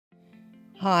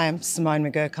Hi, I'm Simone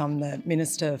McGurk. I'm the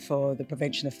Minister for the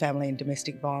Prevention of Family and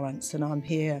Domestic Violence, and I'm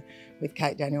here with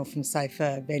Kate Daniel from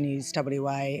Safer Venues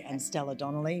WA and Stella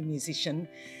Donnelly, musician.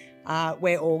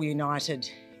 We're all united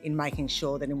in making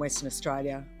sure that in Western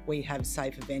Australia we have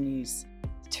safer venues.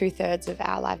 2/3 of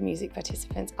our live music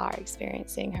participants are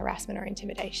experiencing harassment or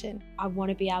intimidation. I want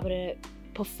to be able to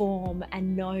perform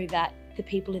and know that the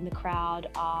people in the crowd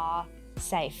are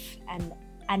safe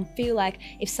and feel like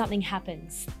if something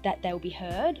happens that they'll be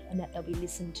heard and that they'll be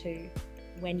listened to.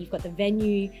 When you've got the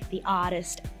venue, the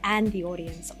artist and the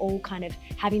audience all kind of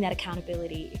having that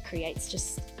accountability, it creates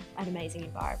just an amazing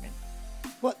environment.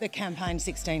 What the campaign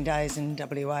 16 Days in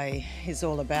WA is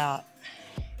all about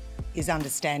is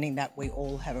understanding that we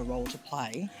all have a role to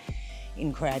play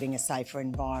in creating a safer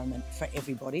environment for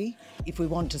everybody. If we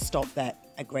want to stop that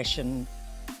aggression,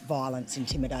 violence,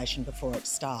 intimidation before it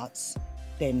starts,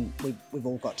 then we've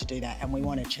all got to do that, and we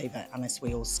won't achieve it unless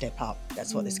we all step up.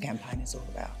 That's what this campaign is all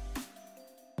about.